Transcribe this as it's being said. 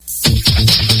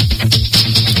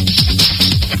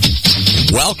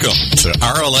Welcome to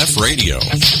RLF Radio,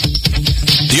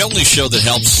 the only show that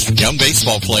helps young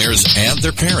baseball players and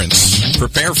their parents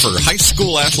prepare for high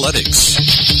school athletics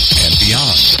and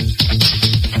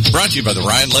beyond. Brought to you by the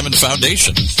Ryan Lemon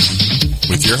Foundation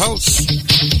with your hosts,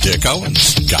 Dick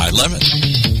Owens, Guy Lemon.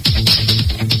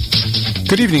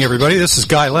 Good evening, everybody. This is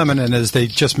Guy Lemon, and as they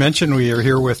just mentioned, we are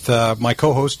here with my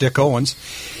co-host, Dick Owens.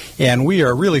 And we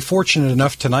are really fortunate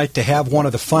enough tonight to have one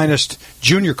of the finest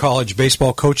junior college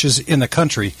baseball coaches in the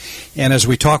country. And as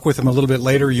we talk with him a little bit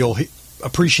later, you'll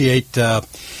appreciate the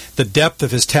depth of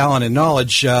his talent and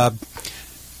knowledge.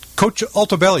 Coach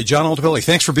Altobelli, John Altobelli,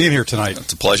 thanks for being here tonight.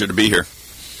 It's a pleasure to be here.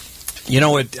 You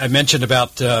know, I mentioned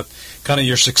about kind of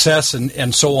your success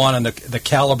and so on, and the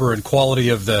caliber and quality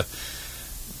of the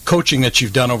coaching that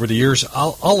you've done over the years.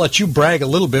 I'll let you brag a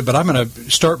little bit, but I'm going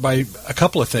to start by a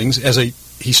couple of things.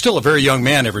 He's still a very young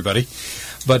man, everybody,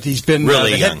 but he's been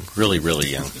really young.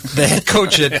 The head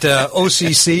coach at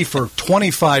OCC for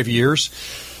 25 years,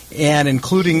 and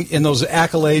including in those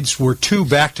accolades were 2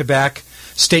 back-to-back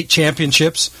state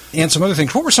championships and some other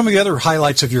things. What were some of the other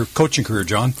highlights of your coaching career,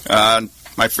 John?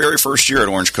 My very first year at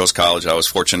Orange Coast College, I was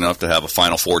fortunate enough to have a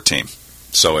Final Four team.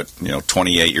 So at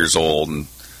 28 years old and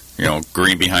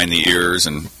green behind the ears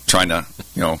and trying to,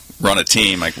 run a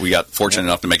team. We got fortunate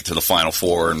enough to make it to the Final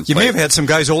Four. And you may have had some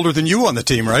guys older than you on the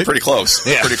team, right? Pretty close.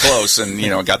 Yeah. Pretty close. And,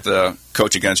 got to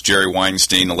coach against Jerry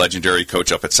Weinstein, the legendary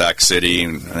coach up at Sac City.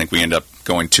 And I think we ended up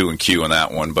going 2-2 in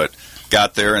that one. But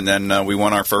got there, and then we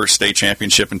won our first state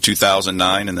championship in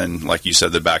 2009. And then, like you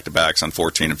said, the back-to-backs on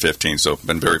 14 and 15. So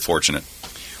been very fortunate.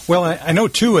 Well, I know,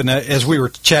 too, and as we were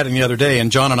chatting the other day,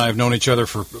 and John and I have known each other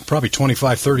for probably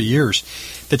 25, 30 years,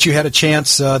 that you had a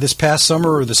chance this past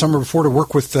summer or the summer before to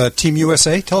work with Team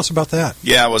USA. Tell us about that.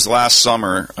 Yeah, it was last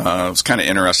summer. It was kind of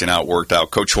interesting how it worked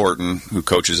out. Coach Horton, who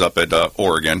coaches up at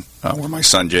Oregon, where my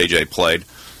son JJ played,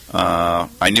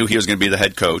 I knew he was going to be the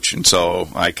head coach, and so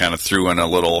I kind of threw in a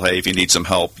little, hey, if you need some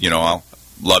help, I'll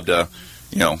love to,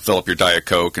 fill up your Diet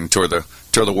Coke and tour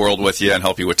the world with you and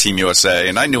help you with Team USA.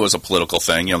 And I knew it was a political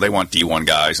thing. They want D1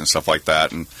 guys and stuff like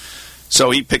that. And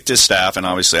so he picked his staff, and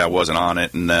obviously I wasn't on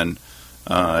it. And then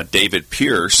David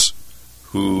Pierce,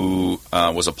 who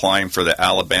was applying for the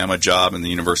Alabama job and the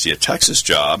University of Texas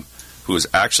job, who was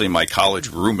actually my college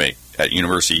roommate at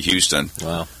University of Houston,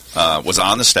 was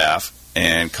on the staff.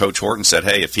 And Coach Horton said,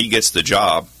 hey, if he gets the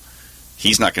job,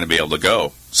 he's not going to be able to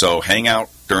go. So hang out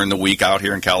during the week out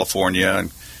here in California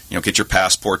and get your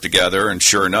passport together. And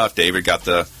sure enough, David got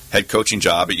the head coaching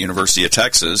job at University of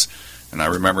Texas. And I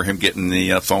remember him getting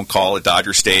the phone call at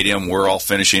Dodger Stadium. We're all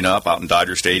finishing up out in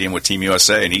Dodger Stadium with Team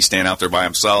USA, and he's standing out there by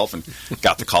himself and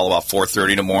got the call about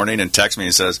 4:30 in the morning and texts me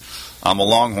and says, I'm a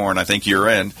Longhorn. I think you're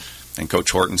in. And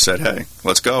Coach Horton said, hey,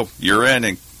 let's go. You're in.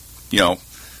 And,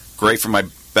 great for my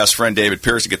best friend David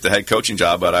Pierce to get the head coaching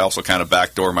job, but I also kind of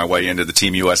backdoored my way into the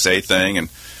Team USA thing. And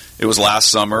it was last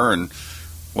summer, and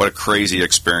what a crazy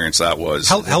experience that was.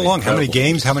 How long? Incredible. How many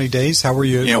games? How many days? How were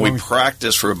you? We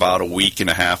practiced for about a week and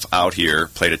a half out here,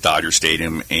 played at Dodger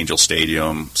Stadium, Angel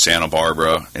Stadium, Santa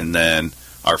Barbara, and then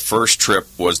our first trip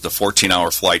was the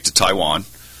 14-hour flight to Taiwan,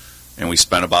 and we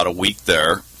spent about a week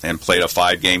there and played a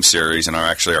 5-game series, and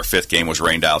our 5th game was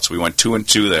rained out, so we went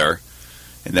 2-2 there,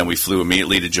 and then we flew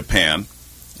immediately to Japan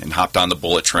and hopped on the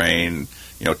bullet train,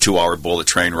 2-hour bullet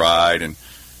train ride, and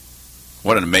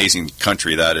what an amazing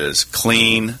country that is.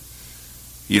 Clean.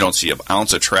 You don't see an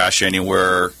ounce of trash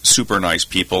anywhere. Super nice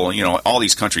people. All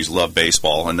these countries love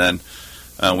baseball. And then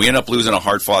we ended up losing a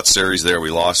hard-fought series there.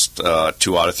 We lost 2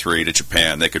 out of 3 to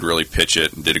Japan. They could really pitch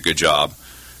it and did a good job.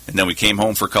 And then we came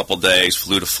home for a couple of days,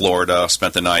 flew to Florida,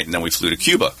 spent the night, and then we flew to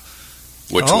Cuba,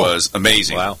 which was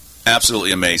amazing. Wow.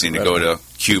 Absolutely amazing to go to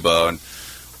Cuba. And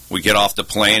we get off the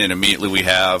plane, and immediately we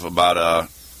have about a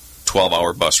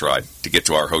 12-hour bus ride to get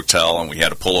to our hotel, and we had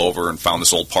to pull over and found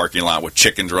this old parking lot with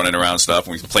chickens running around and stuff,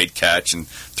 and we played catch and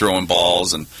throwing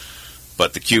balls.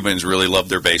 But the Cubans really loved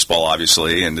their baseball,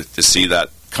 obviously, and to see that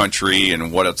country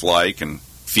and what it's like and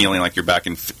feeling like you're back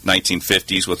in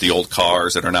 1950s with the old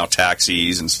cars that are now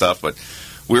taxis and stuff. But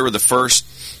we were the first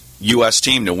U.S.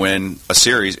 team to win a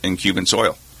series in Cuban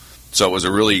soil. So it was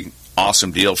a really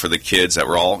awesome deal for the kids that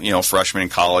were all, freshmen in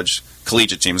college,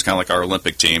 collegiate teams, kind of like our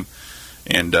Olympic team.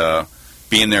 And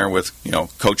being there with,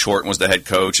 Coach Horton was the head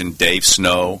coach, and Dave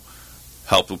Snow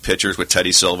helped with pitchers with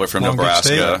Teddy Silva from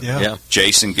Nebraska. Yeah.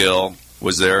 Jason Gill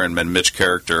was there, and then Mitch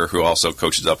Character, who also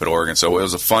coaches up at Oregon. So it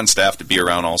was a fun staff to be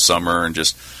around all summer, and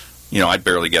just, I'd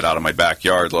barely get out of my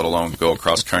backyard, let alone go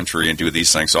across country and do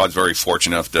these things. So I was very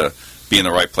fortunate enough to be in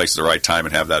the right place at the right time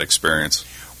and have that experience.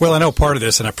 Well, I know part of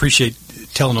this, and I appreciate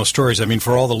telling those stories. I mean,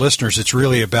 for all the listeners, it's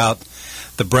really about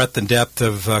the breadth and depth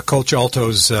of Coach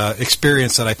Alto's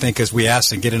experience that I think, as we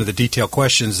ask and get into the detailed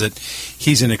questions, that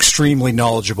he's an extremely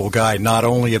knowledgeable guy, not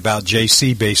only about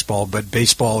JC baseball, but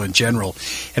baseball in general.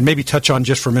 And maybe touch on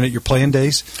just for a minute your playing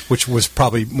days, which was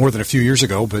probably more than a few years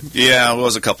ago. But yeah, it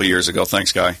was a couple of years ago.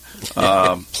 Thanks, Guy.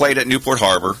 Played at Newport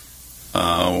Harbor.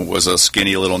 Was a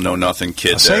skinny little know-nothing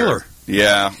kid. A sailor.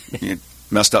 Yeah.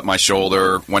 Messed up my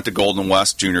shoulder. Went to Golden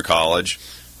West Junior College.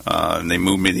 And they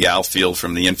moved me to the outfield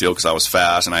from the infield because I was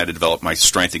fast, and I had to develop my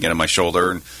strength again in my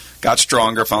shoulder. And got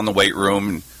stronger, found the weight room,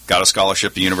 and got a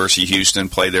scholarship to University of Houston,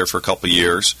 played there for a couple of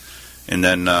years. And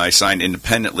then I signed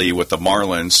independently with the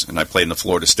Marlins, and I played in the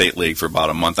Florida State League for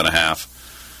about a month and a half.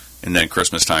 And then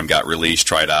Christmas time got released,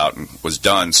 tried out, and was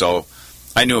done. So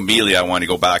I knew immediately I wanted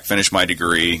to go back, finish my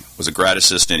degree, was a grad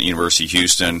assistant at University of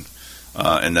Houston,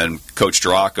 and then Coach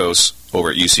Durakos over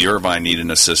at UC Irvine needed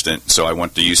an assistant, so I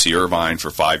went to UC Irvine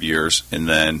for 5 years, and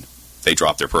then they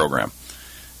dropped their program.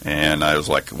 And I was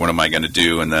like, what am I going to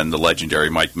do? And then the legendary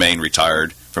Mike Main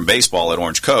retired from baseball at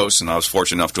Orange Coast, and I was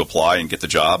fortunate enough to apply and get the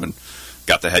job, and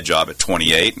got the head job at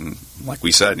 28, and like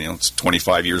we said, it's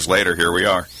 25 years later, here we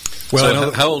are. Well,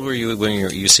 so how old were you when you were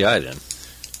at UCI then?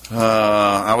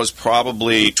 I was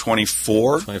probably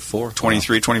 24.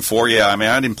 23, 24, yeah. I mean,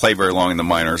 I didn't play very long in the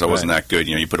minors. I wasn't that good.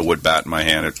 You put a wood bat in my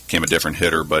hand, it became a different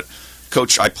hitter. But,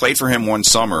 Coach, I played for him one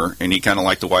summer, and he kind of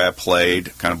liked the way I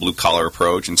played, kind of blue-collar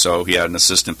approach, and so he had an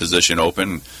assistant position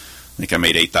open. I think I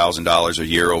made $8,000 a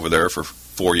year over there for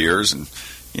 4 years and,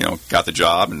 got the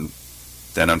job. And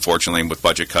then, unfortunately, with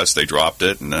budget cuts, they dropped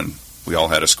it, and then we all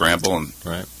had a scramble. And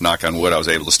knock on wood, I was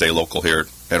able to stay local here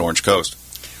at Orange Coast.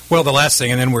 Well, the last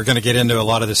thing, and then we're going to get into a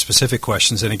lot of the specific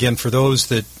questions. And again, for those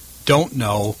that don't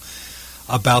know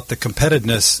about the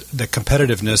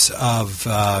competitiveness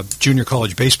of junior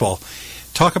college baseball,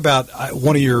 talk about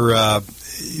one of your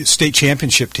state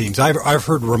championship teams. I've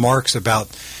heard remarks about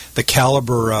the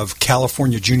caliber of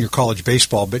California junior college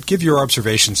baseball, but give your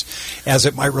observations as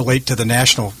it might relate to the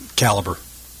national caliber.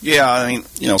 Yeah, I mean,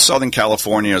 Southern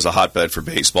California is a hotbed for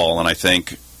baseball, and I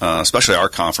think, especially our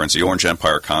conference, the Orange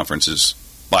Empire Conference, is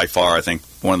by far, I think,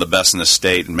 one of the best in the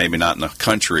state and maybe not in the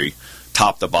country,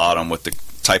 top to bottom with the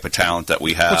type of talent that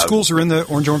we have. What schools are in the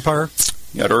Orange Empire?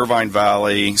 You got Irvine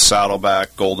Valley,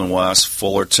 Saddleback, Golden West,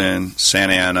 Fullerton,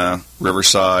 Santa Ana,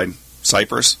 Riverside,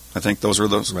 Cypress. I think those are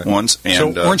those ones.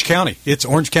 And, so Orange County. It's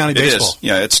Orange County baseball. It is.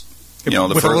 Yeah, it's with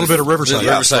a little bit of Riverside.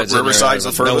 Yeah, Riverside's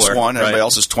the furthest one. Everybody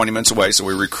else is 20 minutes away, so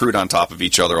we recruit on top of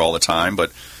each other all the time.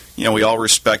 But we all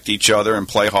respect each other and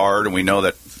play hard, and we know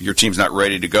that if your team's not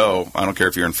ready to go, I don't care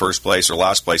if you're in first place or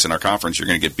last place in our conference, you're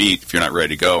going to get beat if you're not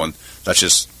ready to go, and that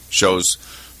just shows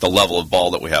the level of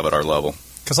ball that we have at our level.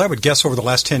 Because I would guess over the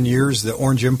last 10 years, the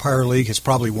Orange Empire League has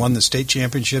probably won the state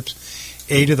championships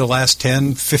 8 of the last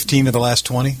 10, 15 of the last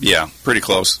 20. Yeah, pretty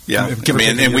close. Yeah,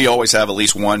 and we always have at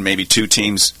least one, maybe two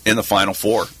teams in the Final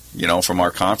Four, from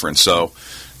our conference. So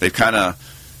they've kind of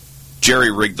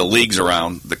jerry-rigged the leagues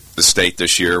around the state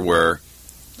this year, where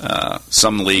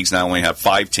some leagues now only have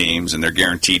 5 teams, and they're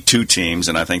guaranteed 2 teams,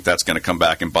 and I think that's going to come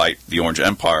back and bite the Orange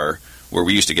Empire, where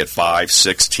we used to get 5,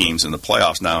 6 teams in the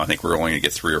playoffs. Now I think we're only going to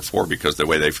get 3 or 4 because of the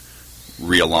way they've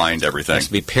realigned everything. It has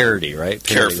to be parity, right?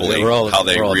 Carefully, how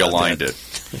they realigned it.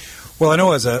 Well, I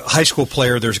know as a high school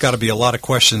player, there's got to be a lot of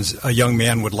questions a young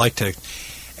man would like to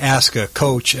ask a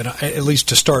coach, and at least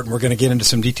to start, and we're going to get into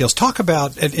some details. Talk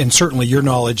about, and certainly your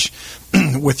knowledge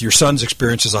with your son's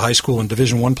experience as a high school and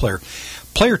Division I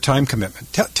player time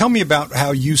commitment. Tell me about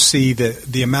how you see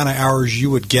the amount of hours you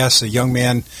would guess a young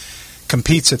man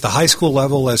competes at the high school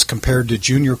level as compared to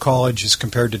junior college, as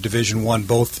compared to Division I,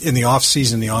 both in the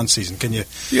off-season and the on-season. Can you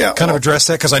kind of address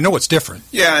that? Because I know it's different.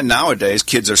 Yeah, and nowadays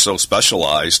kids are so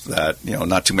specialized that,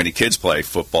 not too many kids play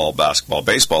football, basketball,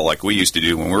 baseball like we used to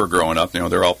do when we were growing up.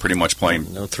 They're all pretty much playing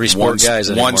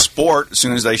one sport as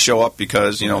soon as they show up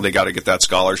because, they got to get that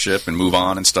scholarship and move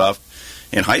on and stuff.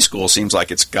 In high school, it seems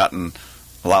like it's gotten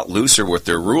a lot looser with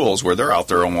their rules, where they're out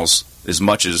there almost as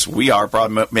much as we are,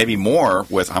 probably maybe more,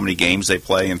 with how many games they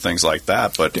play and things like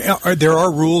that. But there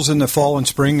are rules in the fall and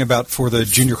spring for the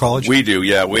junior college? We do,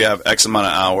 yeah. We have X amount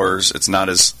of hours. It's not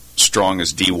as strong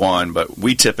as D1, but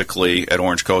we typically at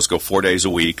Orange Coast go 4 days a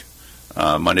week,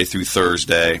 Monday through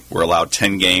Thursday. We're allowed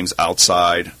 10 games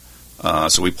outside,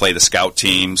 so we play the scout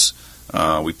teams.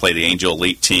 We play the Angel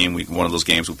Elite team. One of those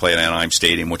games we play at Anaheim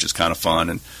Stadium, which is kind of fun.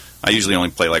 And I usually only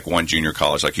play like one junior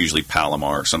college, like usually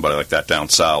Palomar or somebody like that down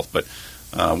south. But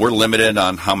we're limited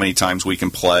on how many times we can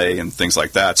play and things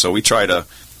like that. So we try to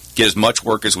get as much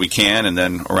work as we can, and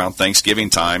then around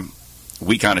Thanksgiving time,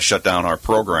 we kind of shut down our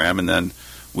program, and then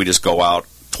we just go out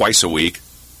twice a week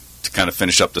to kind of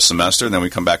finish up the semester, and then we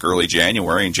come back early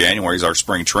January, and January is our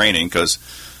spring training because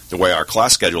the way our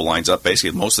class schedule lines up,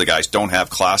 basically most of the guys don't have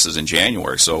classes in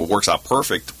January, so it works out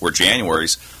perfect where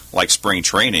January's like spring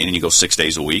training, and you go 6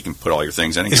 days a week and put all your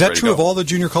things in. And is that true of all the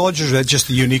junior colleges, or is that just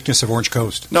the uniqueness of Orange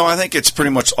Coast? No, I think it's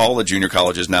pretty much all the junior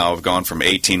colleges now have gone from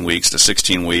 18 weeks to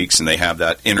 16 weeks, and they have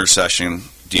that intersession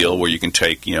deal where you can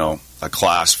take, a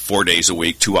class 4 days a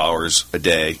week, 2 hours a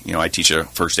day. I teach a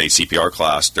first aid CPR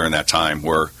class during that time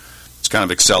where it's kind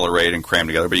of accelerated and crammed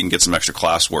together, but you can get some extra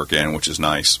classwork in, which is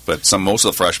nice. But most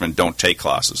of the freshmen don't take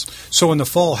classes. So in the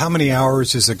fall, how many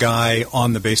hours is a guy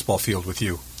on the baseball field with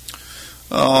you?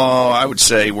 Oh, I would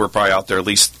say we're probably out there at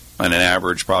least on an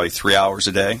average probably 3 hours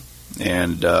a day,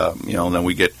 and then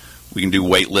we can do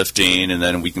weightlifting, and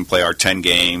then we can play our 10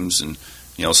 games, and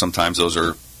sometimes those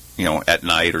are at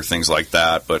night or things like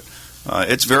that. But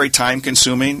it's very time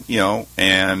consuming,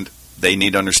 and they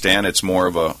need to understand it's more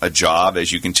of a job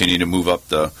as you continue to move up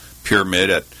the pyramid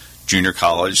at junior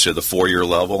college to the 4-year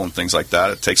level and things like that.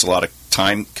 It takes a lot of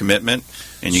time commitment,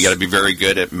 and you got to be very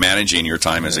good at managing your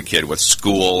time as a kid with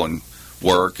school and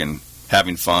work and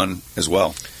having fun as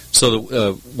well. So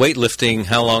the weightlifting,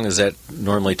 how long does that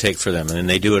normally take for them? And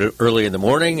they do it early in the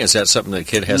morning? Is that something the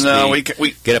kid has to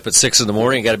we get up at 6 in the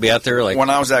morning? Got to be out there? Like when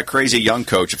I was that crazy young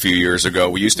coach a few years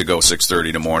ago, we used to go 6:30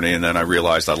 in the morning, and then I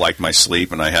realized I liked my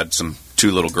sleep, and I had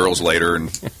 2 little girls later,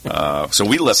 and so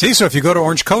we lifted. See, so if you go to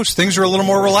Orange Coast, things are a little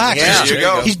more relaxed. Yeah, there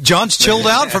you go. John's chilled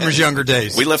out from his younger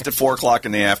days. We lift at 4 o'clock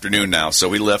in the afternoon now, so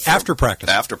we lift after practice.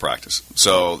 After practice.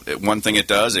 So one thing it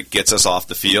does, it gets us off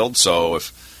the field. So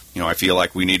if I feel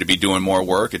like we need to be doing more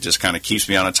work, it just kind of keeps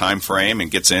me on a time frame and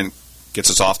gets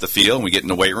us off the field, and we get in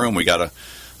the weight room. We got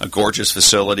a gorgeous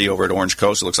facility over at Orange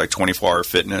Coast. It looks like 24-hour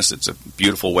fitness. It's a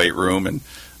beautiful weight room, and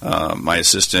my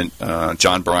assistant,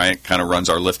 John Bryant, kind of runs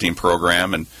our lifting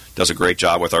program and does a great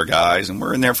job with our guys. And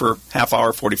we're in there for half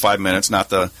hour, 45 minutes, not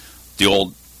the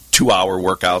old 2-hour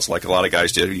workouts like a lot of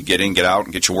guys did. You get in, get out,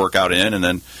 and get your workout in. And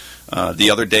then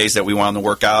the other days that we want them to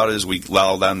work out is we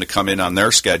allow them to come in on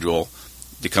their schedule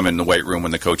to come in the weight room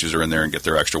when the coaches are in there and get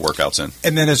their extra workouts in.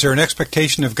 And then is there an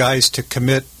expectation of guys to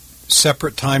commit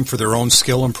separate time for their own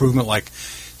skill improvement, like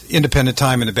independent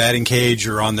time in the batting cage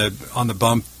or on the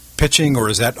bump pitching, or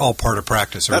is that all part of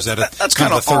practice, or is that's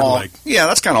kind of a third leg? Yeah,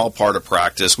 that's kind of all part of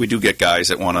practice. We do get guys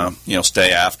that want to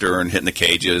stay after and hit in the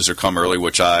cages or come early,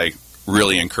 which I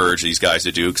really encourage these guys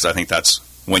to do because I think that's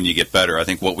when you get better. I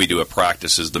think what we do at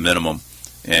practice is the minimum,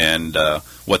 and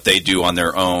what they do on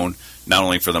their own, not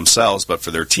only for themselves but for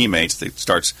their teammates. It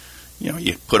starts,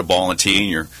 you put a ball in a tee and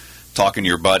you're talking to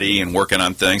your buddy and working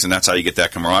on things, and that's how you get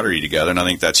that camaraderie together, and I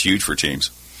think that's huge for teams.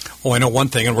 Oh, I know one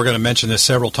thing, and we're going to mention this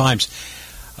several times.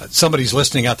 Somebody's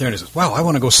listening out there and says, wow, I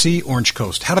want to go see Orange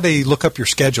Coast. How do they look up your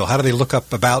schedule? How do they look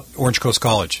up about Orange Coast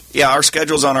College? Yeah, our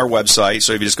schedule's on our website,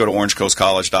 so if you just go to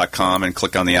orangecoastcollege.com and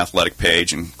click on the athletic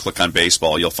page and click on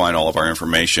baseball, you'll find all of our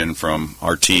information from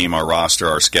our team, our roster,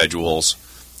 our schedules,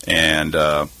 and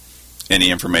any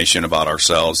information about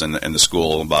ourselves and the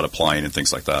school, about applying and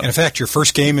things like that. And in fact, your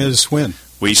first game is when?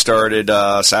 We started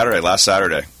last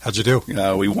Saturday. How'd you do?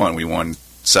 We won. We won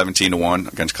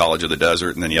 17-1 against College of the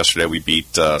Desert, and then yesterday we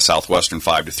beat Southwestern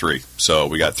 5-3. So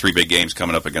we got 3 big games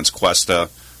coming up against Cuesta,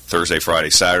 Thursday, Friday,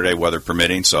 Saturday, weather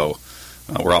permitting. So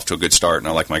we're off to a good start, and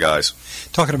I like my guys.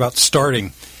 Talking about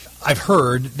starting, I've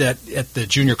heard that at the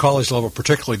junior college level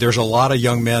particularly, there's a lot of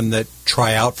young men that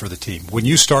try out for the team. When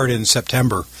you start in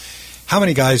September, how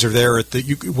many guys are there at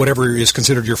whatever is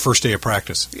considered your first day of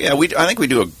practice? Yeah, I think we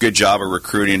do a good job of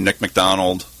recruiting. Nick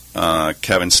McDonald,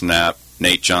 Kevin Snap,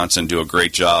 Nate Johnson do a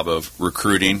great job of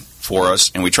recruiting for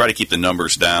us, and we try to keep the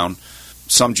numbers down.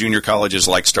 Some junior colleges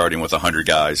like starting with 100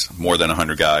 guys, more than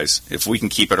 100 guys. If we can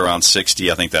keep it around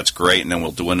 60, I think that's great, and then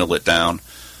we'll dwindle it down.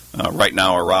 Right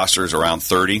now our roster is around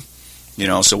 30,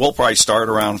 so we'll probably start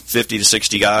around 50 to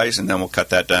 60 guys, and then we'll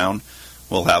cut that down.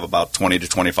 We'll have about 20 to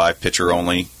 25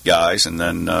 pitcher-only guys, and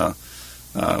then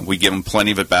we give them plenty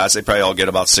of at-bats. They probably all get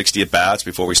about 60 at-bats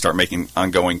before we start making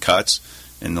ongoing cuts.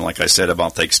 And then, like I said,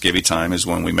 about Thanksgiving time is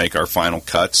when we make our final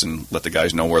cuts and let the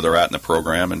guys know where they're at in the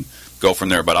program and go from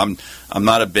there. But I'm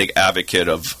not a big advocate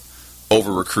of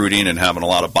over-recruiting and having a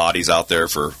lot of bodies out there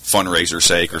for fundraiser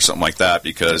sake or something like that,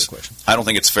 because I don't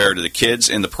think it's fair to the kids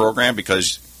in the program,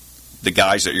 because the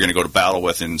guys that you're going to go to battle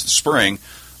with in the spring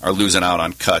are losing out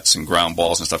on cuts and ground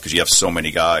balls and stuff because you have so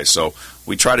many guys. So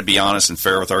we try to be honest and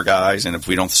fair with our guys, and if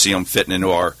we don't see them fitting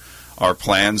into our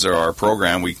plans or our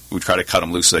program, we try to cut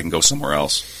them loose so they can go somewhere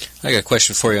else. I got a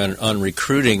question for you on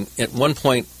recruiting. At one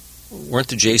point, weren't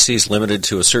the JCs limited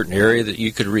to a certain area that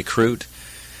you could recruit?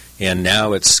 And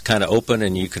now it's kind of open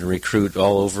and you can recruit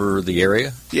all over the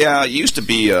area? Yeah, it used to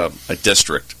be a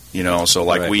district. So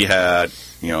like we had,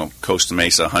 Costa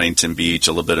Mesa, Huntington Beach,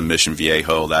 a little bit of Mission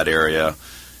Viejo, that area.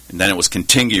 And then it was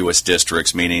contiguous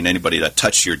districts, meaning anybody that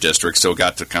touched your district, so it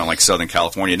got to kind of like Southern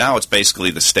California. Now it's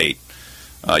basically the state.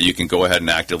 You can go ahead and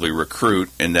actively recruit,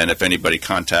 and then if anybody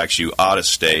contacts you out of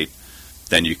state,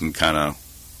 then you can kind of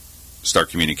start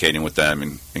communicating with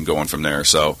them and going from there.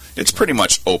 So it's pretty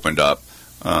much opened up.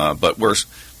 But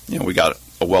we got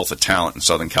a wealth of talent in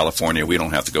Southern California. We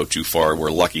don't have to go too far. We're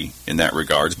lucky in that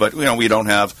regards. But, we don't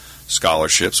have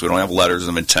scholarships. We don't have letters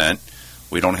of intent.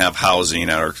 We don't have housing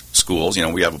at our schools.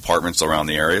 We have apartments around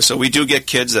the area. So we do get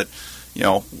kids that,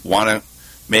 want to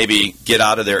maybe get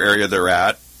out of their area they're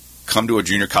at, come to a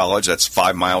junior college that's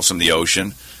 5 miles from the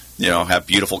ocean, have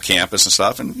beautiful campus and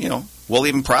stuff. And, we'll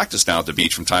even practice down at the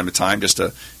beach from time to time just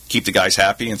to keep the guys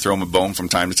happy and throw them a bone from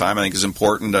time to time. I think it's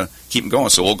important to keep them going.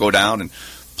 So we'll go down and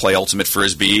play ultimate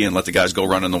frisbee and let the guys go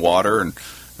run in the water. And,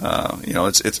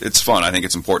 it's fun. I think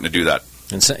it's important to do that.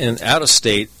 And out of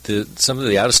state, some of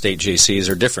the out of state JCs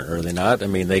are different, are they not? I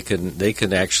mean, they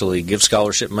can actually give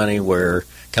scholarship money where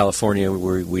California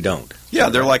we don't. Yeah,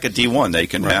 they're like a D1. They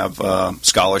can have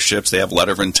scholarships. They have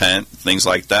letter of intent, things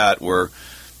like that. Where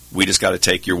we just got to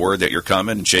take your word that you're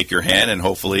coming and shake your hand, and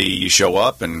hopefully you show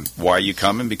up. And why are you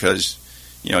coming? Because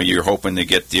you're hoping to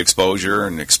get the exposure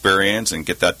and experience and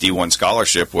get that D1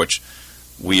 scholarship, which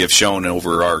we have shown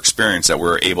over our experience that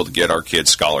we're able to get our kids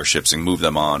scholarships and move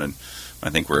them on. And I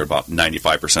think we're about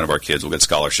 95% of our kids will get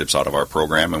scholarships out of our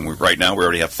program, and right now we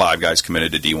already have 5 guys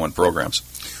committed to D1 programs.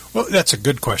 Well, that's a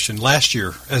good question. Last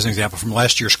year, as an example, from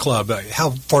last year's club, how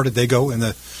far did they go in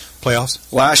the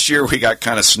playoffs? Last year we got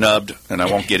kind of snubbed, and I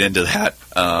won't get into that,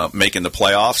 making the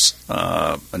playoffs.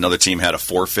 Another team had a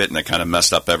forfeit, and that kind of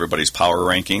messed up everybody's power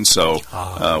rankings, so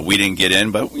we didn't get in,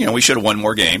 but we should have won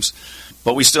more games.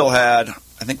 But we still had,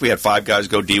 I think we had 5 guys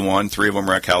go D1, 3 of them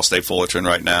are at Cal State Fullerton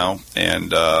right now,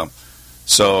 and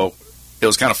so it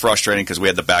was kind of frustrating because we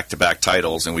had the back-to-back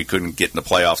titles and we couldn't get in the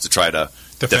playoffs to try to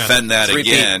defend that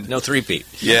again. No three-peat.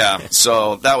 Yeah,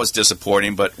 so that was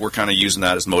disappointing, but we're kind of using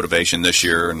that as motivation this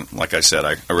year. And like I said,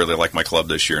 I really like my club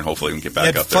this year, and hopefully we can get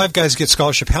back up there. 5 guys get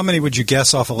scholarship. How many would you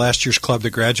guess off of last year's club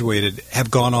that graduated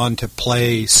have gone on to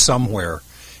play somewhere?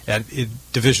 At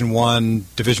Division I,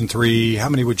 Division III, how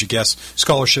many would you guess,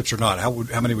 scholarships or not?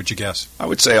 How many would you guess? I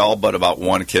would say all but about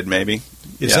 1 kid maybe.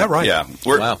 Is that right? Yeah.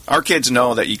 Wow. Our kids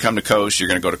know that you come to Coast, you're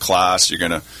going to go to class, you're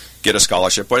going to get a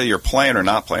scholarship. Whether you're playing or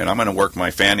not playing, I'm going to work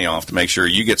my fanny off to make sure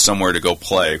you get somewhere to go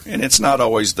play. And it's not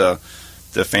always the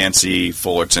fancy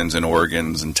Fullertons and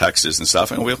Oregons and Texas and stuff.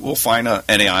 And we'll find a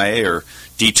NAIA or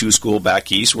D2 school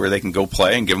back east where they can go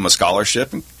play and give them a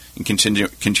scholarship and continue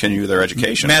their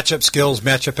education. Matchup skills,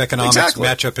 matchup economics, exactly.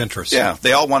 Matchup interests. Yeah,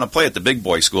 they all want to play at the big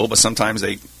boy school, but sometimes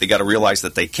they got to realize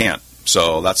that they can't.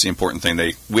 So that's the important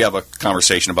thing. We have a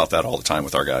conversation about that all the time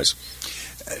with our guys.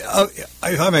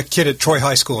 I'm a kid at Troy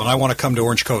High School, and I want to come to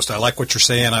Orange Coast. I like what you're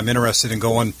saying. I'm interested in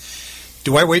going.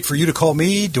 Do I wait for you to call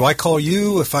me? Do I call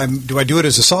you? Do I do it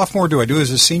as a sophomore? Do I do it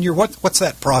as a senior? What's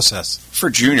that process? For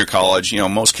junior college,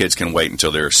 most kids can wait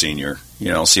until they're a senior.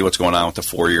 See what's going on with the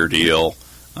 4-year deal.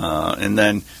 And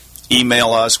then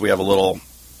email us. We have a little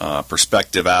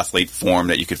prospective athlete form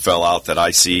that you could fill out that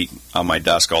I see on my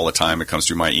desk all the time. It comes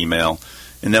through my email.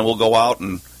 And then we'll go out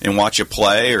and watch you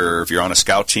play, or if you're on a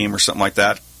scout team or something like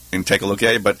that, and take a look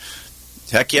at it. But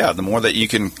heck yeah, the more that you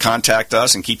can contact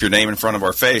us and keep your name in front of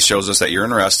our face shows us that you're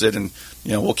interested, and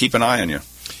we'll keep an eye on you.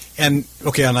 And,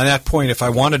 okay, on that point, if I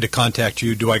wanted to contact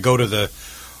you, do I go to the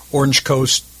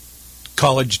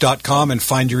orangecoastcollege.com and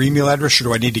find your email address, or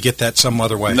do I need to get that some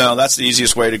other way? No, that's the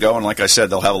easiest way to go. And like I said,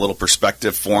 they'll have a little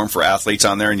perspective form for athletes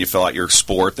on there, and you fill out your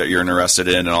sport that you're interested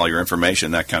in and all your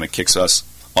information. That kind of kicks us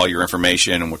all your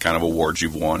information and what kind of awards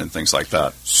you've won and things like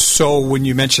that. So when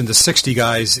you mentioned the 60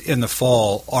 guys in the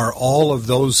fall, are all of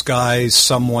those guys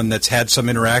someone that's had some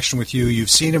interaction with you? You've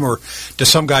seen them, or do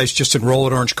some guys just enroll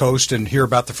at Orange Coast and hear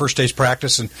about the first day's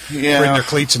practice and bring their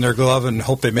cleats and their glove and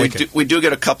hope they make it? We do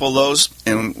get a couple of those,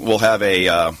 and we'll have we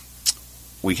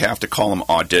have to call them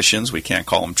auditions. We can't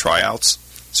call them tryouts.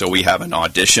 So we have an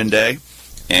audition day,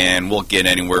 and we'll get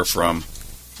anywhere from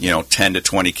 10 to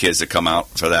 20 kids that come out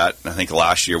for that. I think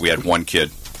last year we had 1 kid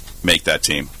make that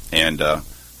team, and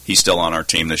he's still on our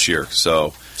team this year.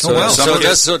 So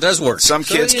it does work. Some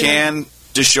kids can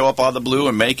just show up out of the blue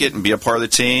and make it and be a part of the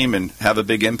team and have a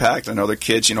big impact. And other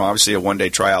kids, obviously a one-day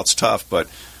tryout's tough, but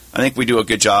I think we do a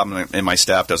good job, and my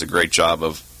staff does a great job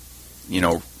of,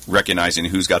 recognizing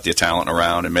who's got the talent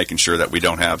around and making sure that we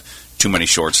don't have too many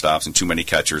shortstops and too many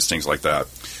catchers, things like that.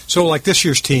 So like this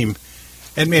year's team,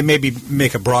 and maybe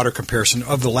make a broader comparison,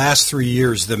 of the last 3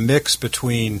 years, the mix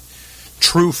between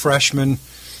true freshmen,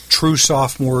 true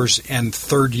sophomores and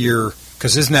third-year?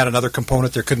 Because isn't that another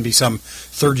component? There couldn't be some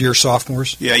third-year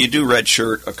sophomores? Yeah, you do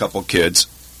redshirt a couple kids,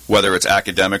 whether it's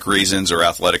academic reasons or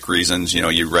athletic reasons.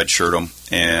 You redshirt them,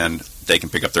 and they can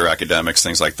pick up their academics,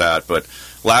 things like that. But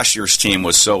last year's team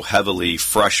was so heavily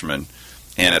freshman,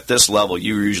 and at this level,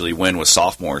 you usually win with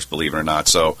sophomores, believe it or not.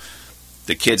 So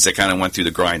the kids that kind of went through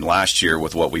the grind last year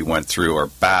with what we went through are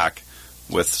back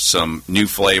with some new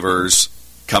flavors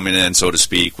coming in, so to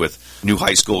speak, with new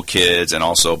high school kids and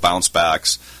also bounce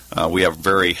backs. We have a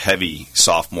very heavy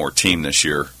sophomore team this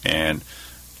year, and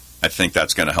I think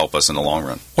that's going to help us in the long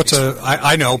run.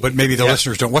 I know, but maybe the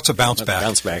listeners don't. What's a bounce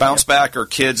back? Bounce back are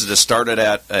kids that started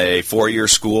at a 4-year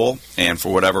school and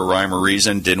for whatever rhyme or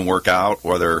reason didn't work out,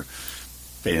 whether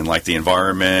they didn't like the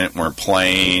environment, weren't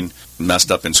playing, messed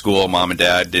up in school, mom and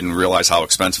dad didn't realize how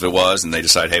expensive it was, and they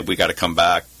decide, hey, we got to come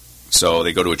back. So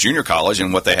they go to a junior college,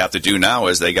 and what they have to do now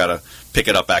is they got to pick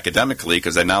it up academically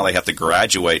because now they have to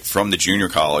graduate from the junior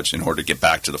college in order to get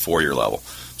back to the 4-year level.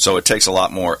 So it takes a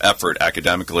lot more effort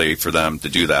academically for them to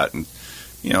do that. And,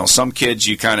 some kids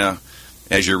you kind of,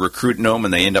 as you're recruiting them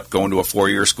and they end up going to a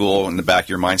 4-year school, in the back of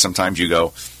your mind sometimes you go,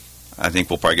 I think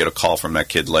we'll probably get a call from that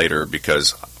kid later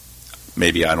because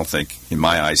maybe I don't think, in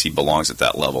my eyes, he belongs at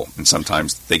that level. And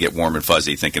sometimes they get warm and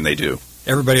fuzzy thinking they do.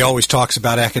 Everybody always talks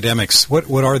about academics. What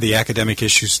are the academic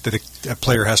issues that a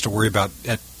player has to worry about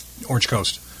at Orange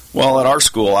Coast? Well, at our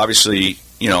school, obviously,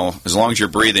 as long as you're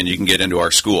breathing, you can get into our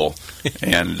school.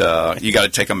 And you got to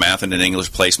take a math and an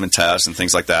English placement test and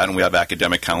things like that. And we have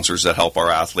academic counselors that help our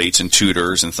athletes and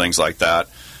tutors and things like that.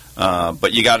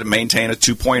 But you got to maintain a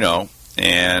 2.0.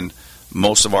 And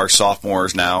most of our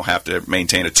sophomores now have to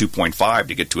maintain a 2.5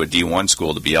 to get to a D1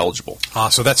 school to be eligible.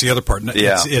 So that's the other part.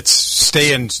 Yeah. It's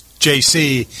stay in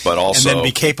JC, but also, and then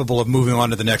be capable of moving on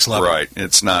to the next level. Right.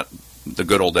 It's not the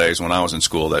good old days when I was in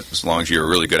school that as long as you're a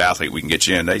really good athlete, we can get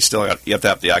you in. You have to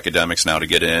have the academics now to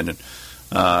get in.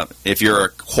 And if you're a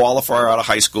qualifier out of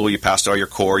high school, you passed all your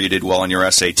core, you did well on your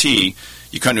SAT,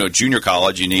 you come to a junior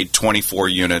college, you need 24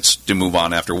 units to move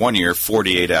on after 1 year,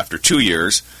 48 after 2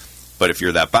 years. But if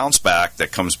you're that bounce back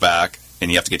that comes back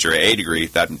and you have to get your AA degree,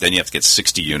 then you have to get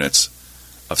 60 units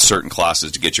of certain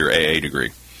classes to get your AA degree.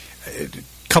 A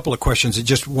couple of questions.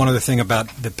 Just one other thing about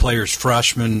the players,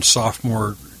 freshman,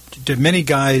 sophomore. Did many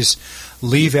guys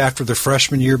leave after their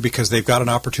freshman year because they've got an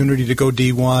opportunity to go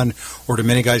D1, or do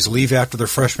many guys leave after their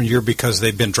freshman year because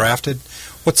they've been drafted?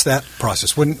 What's that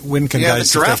process? When can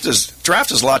guys... The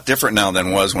draft is a lot different now than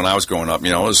it was when I was growing up.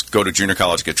 It was go to junior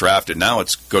college, get drafted. Now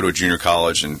it's go to a junior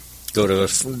college and go to a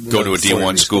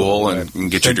D1 school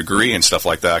and get your degree and stuff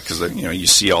like that because you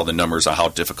see all the numbers of how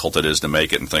difficult it is to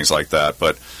make it and things like that.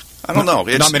 But I don't know.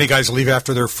 Not many guys leave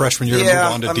after their freshman year to move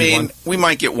on to D1. We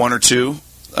might get one or two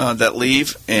that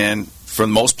leave, and for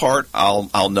the most part,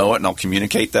 I'll know it and I'll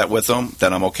communicate that with them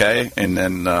that I'm okay. And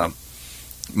then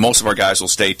most of our guys will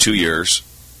stay 2 years,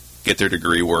 get their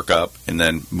degree, work up, and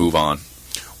then move on.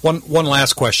 One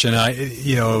last question.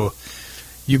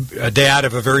 You a dad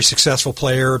of a very successful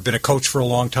player, been a coach for a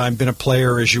long time, been a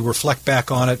player. As you reflect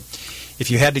back on it,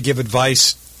 if you had to give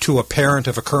advice to a parent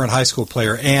of a current high school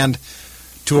player and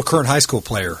to a current high school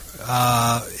player,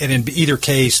 and in either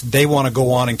case they want to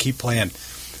go on and keep playing,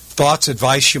 thoughts,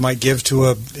 advice you might give to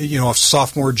a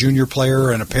sophomore, junior player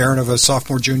and a parent of a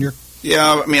sophomore, junior?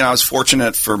 Yeah, I was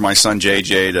fortunate for my son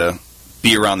JJ to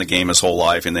be around the game his whole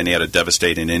life, and then he had a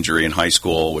devastating injury in high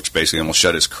school, which basically almost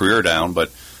shut his career down,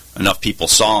 but enough people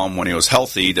saw him when he was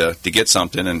healthy to get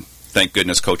something, and thank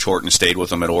goodness Coach Horton stayed with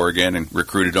him at Oregon and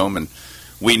recruited him, and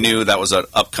we knew that was an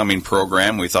upcoming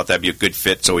program. We thought that'd be a good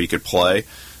fit so he could play.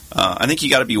 I think you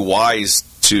got to be wise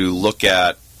to look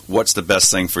at what's the best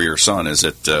thing for your son. Is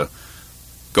it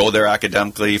go there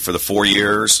academically for the 4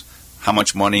 years? How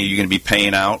much money are you going to be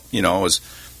paying out?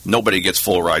 Nobody gets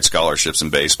full ride scholarships in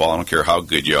baseball. I don't care how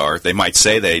good you are. They might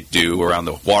say they do around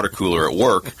the water cooler at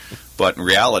work, but in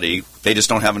reality, they just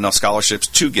don't have enough scholarships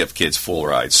to give kids full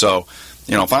rides. So,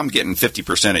 if I'm getting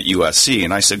 50% at USC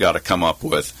and I still got to come up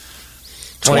with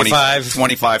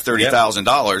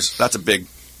 $30,000, that's a big,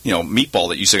 meatball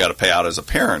that you still got to pay out as a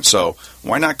parent. So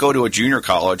why not go to a junior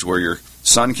college where your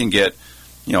son can get,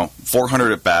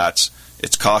 400 at bats?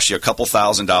 It's cost you a couple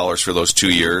 $1,000s for those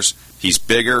 2 years. He's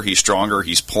bigger, he's stronger,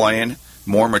 he's playing,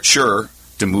 more mature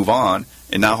to move on,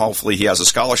 and now hopefully he has a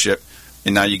scholarship,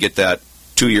 and now you get that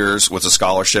 2 years with a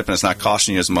scholarship, and it's not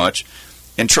costing you as much.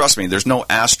 And trust me, there's no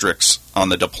asterisks on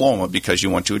the diploma because you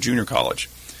went to a junior college.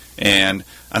 And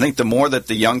I think the more that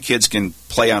the young kids can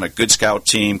play on a good scout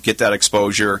team, get that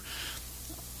exposure,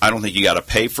 I don't think you got to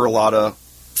pay for a lot of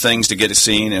things to get a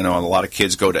scene. A lot of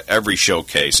kids go to every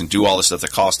showcase and do all this stuff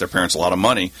that costs their parents a lot of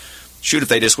money. shoot, if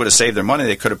they just would have saved their money,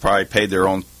 they could have probably paid their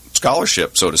own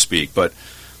scholarship, so to speak. But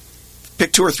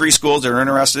pick 2 or 3 schools they're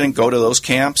interested in, go to those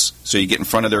camps so you get in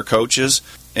front of their coaches.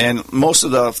 And most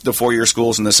of the 4-year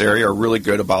schools in this area are really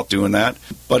good about doing that.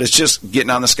 But it's just getting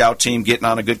on the scout team, getting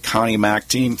on a good county MAC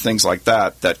team, things like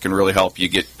that, that can really help you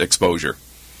get exposure.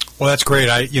 Well, that's great.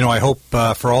 I hope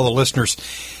for all the listeners,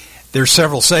 there's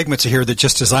several segments here that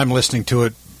just as I'm listening to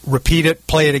it, repeat it,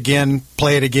 play it again, and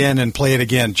play it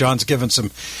again. John's given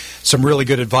some really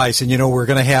good advice. And, we're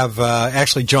going to have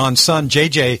actually John's son,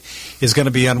 JJ, is going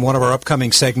to be on one of our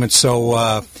upcoming segments.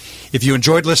 So if you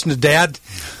enjoyed listening to Dad,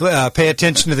 pay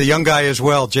attention to the young guy as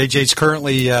well. JJ's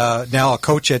currently now a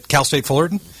coach at Cal State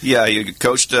Fullerton. Yeah, he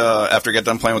coached after he got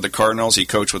done playing with the Cardinals. He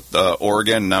coached with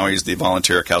Oregon. Now he's the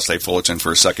volunteer at Cal State Fullerton for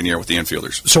his second year with the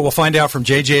infielders. So we'll find out from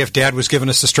JJ if Dad was giving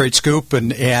us the straight scoop,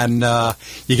 and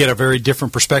you get a very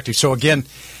different perspective. So again,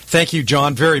 thank you,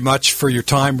 John, very much for your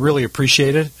time. Really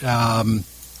appreciate it.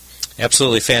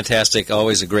 Absolutely fantastic.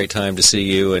 Always a great time to see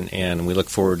you, and we look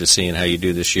forward to seeing how you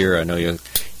do this year. I know you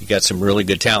got some really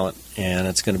good talent, and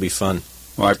it's going to be fun.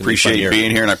 Well, I appreciate you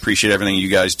being here, and I appreciate everything you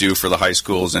guys do for the high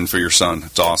schools and for your son.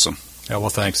 It's awesome. Yeah, well,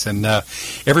 thanks. And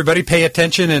everybody pay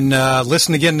attention and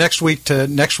listen again next week to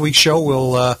next week's show.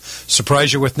 We'll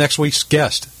surprise you with next week's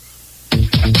guest.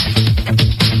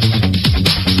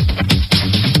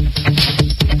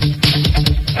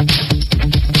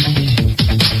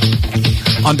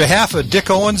 On behalf of Dick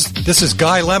Owens, this is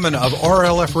Guy Lemon of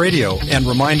RLF Radio, and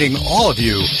reminding all of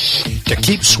you to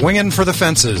keep swinging for the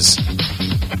fences.